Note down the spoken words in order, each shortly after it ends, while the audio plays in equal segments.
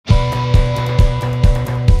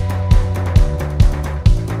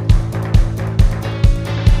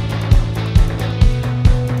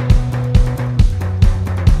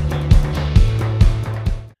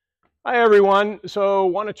everyone. So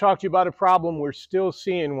want to talk to you about a problem we're still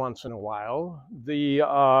seeing once in a while.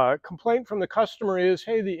 The complaint from the customer is,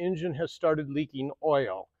 hey, the engine has started leaking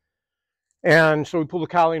oil. And so we pull the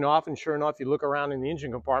cowling off, and sure enough, you look around in the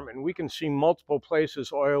engine compartment and we can see multiple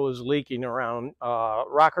places oil is leaking around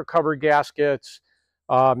rocker cover gaskets,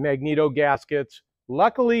 magneto gaskets.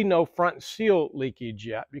 Luckily, no front seal leakage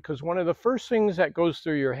yet, because one of the first things that goes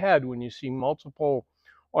through your head when you see multiple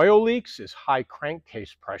oil leaks is high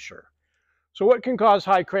crankcase pressure. So what can cause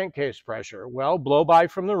high crankcase pressure? Well, blow by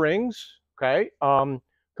from the rings, okay?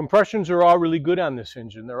 Compressions are all really good on this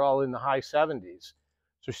engine. They're all in the high 70s.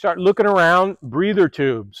 So start looking around. Breather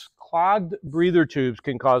tubes, clogged breather tubes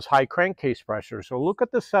can cause high crankcase pressure. So look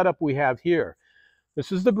at the setup we have here.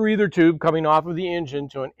 This is the breather tube coming off of the engine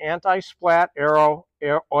to an anti-splat air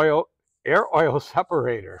oil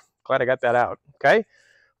separator. Glad I got that out, okay?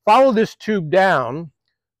 Follow this tube down.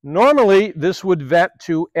 Normally, this would vent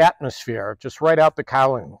to atmosphere, just right out the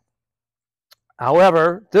cowling.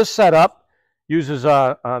 However, this setup uses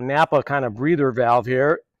a Napa kind of breather valve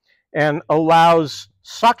here and allows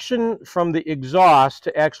suction from the exhaust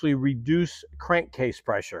to actually reduce crankcase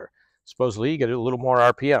pressure. Supposedly, you get a little more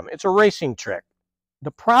RPM. It's a racing trick. The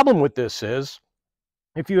problem with this is,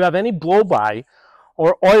 if you have any blow-by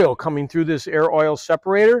or oil coming through this air oil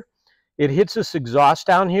separator, it hits this exhaust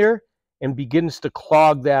down here and begins to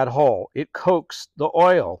clog that hole. It coats the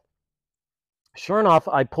oil. Sure enough,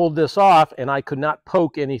 I pulled this off and I could not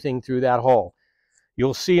poke anything through that hole.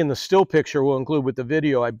 You'll see in the still picture we'll include with the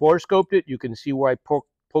video, I bore scoped it. You can see where I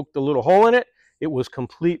poked the little hole in it. It was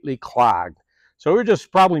completely clogged. So we're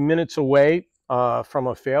just probably minutes away from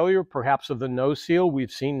a failure, perhaps of the nose seal.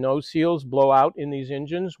 We've seen nose seals blow out in these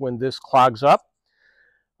engines when this clogs up.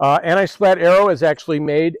 Anti-splat Aero has actually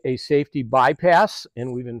made a safety bypass,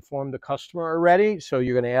 and we've informed the customer already. So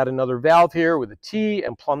you're going to add another valve here with a T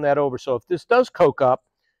and plumb that over. So if this does coke up,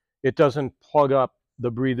 it doesn't plug up the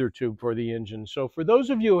breather tube for the engine. So for those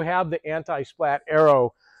of you who have the Anti-splat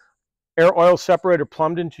Aero air oil separator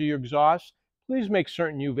plumbed into your exhaust, please make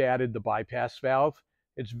certain you've added the bypass valve.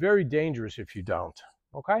 It's very dangerous if you don't.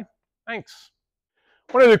 Okay? Thanks.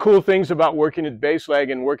 One of the cool things about working at Base Leg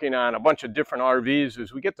and working on a bunch of different RVs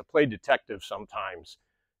is we get to play detective sometimes.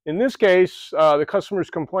 In this case, the customer's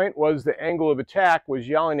complaint was the angle of attack was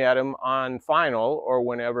yelling at him on final or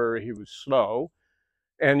whenever he was slow,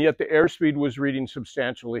 and yet the airspeed was reading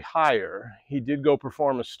substantially higher. He did go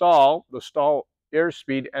perform a stall. The stall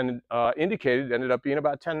airspeed indicated ended up being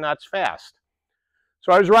about 10 knots fast.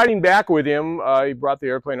 So I was riding back with him. He brought the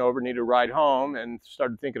airplane over, needed a ride home, and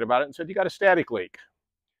started thinking about it and said, you got a static leak.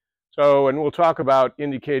 So, and we'll talk about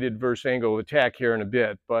indicated versus angle of attack here in a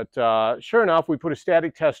bit. But sure enough, we put a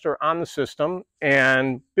static tester on the system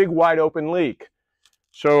and big wide open leak.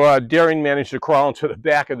 So Darren managed to crawl into the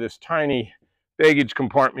back of this tiny baggage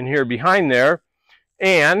compartment here behind there.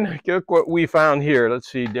 And look what we found here. Let's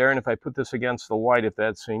see, Darren, if I put this against the white, if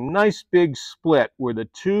that's a nice big split where the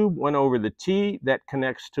tube went over the T that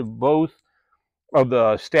connects to both of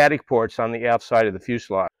the static ports on the aft side of the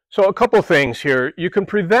fuselage. So a couple things here. You can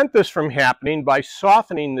prevent this from happening by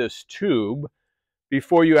softening this tube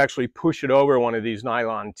before you actually push it over one of these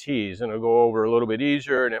nylon T's, and it'll go over a little bit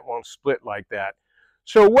easier and it won't split like that.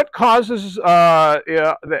 So what causes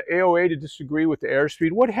the AOA to disagree with the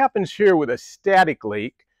airspeed? What happens here with a static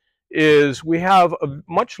leak is we have a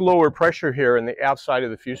much lower pressure here in the aft side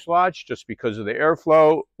of the fuselage just because of the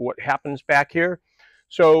airflow, what happens back here.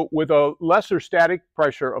 So with a lesser static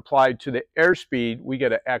pressure applied to the airspeed, we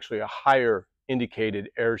get actually a higher indicated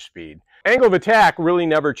airspeed. Angle of attack really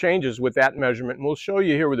never changes with that measurement, and we'll show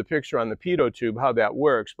you here with a picture on the pitot tube how that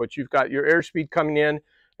works. But you've got your airspeed coming in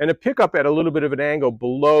and a pickup at a little bit of an angle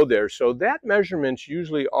below there. So that measurement's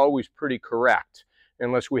usually always pretty correct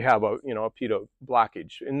unless we have a pitot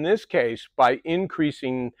blockage. In this case, by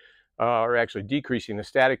increasing or actually decreasing the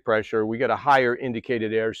static pressure, we get a higher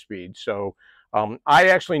indicated airspeed. So I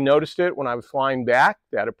actually noticed it when I was flying back.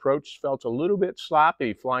 That approach felt a little bit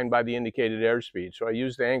sloppy flying by the indicated airspeed. So I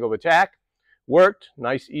used the angle of attack, worked,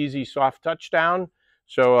 nice, easy, soft touchdown.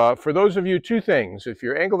 So for those of you, two things: if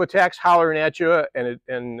your angle of attack's hollering at you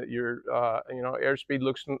and your airspeed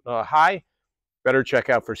looks high, better check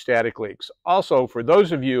out for static leaks. Also, for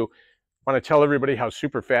those of you who want to tell everybody how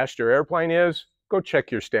super fast your airplane is, go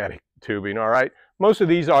check your static tubing. All right, most of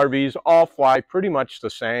these RVs all fly pretty much the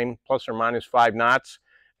same, plus or minus 5 knots.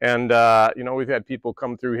 And we've had people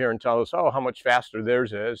come through here and tell us, oh, how much faster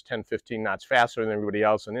theirs is, 10, 15 knots faster than everybody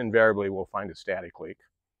else, and invariably we'll find a static leak.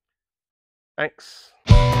 Thanks.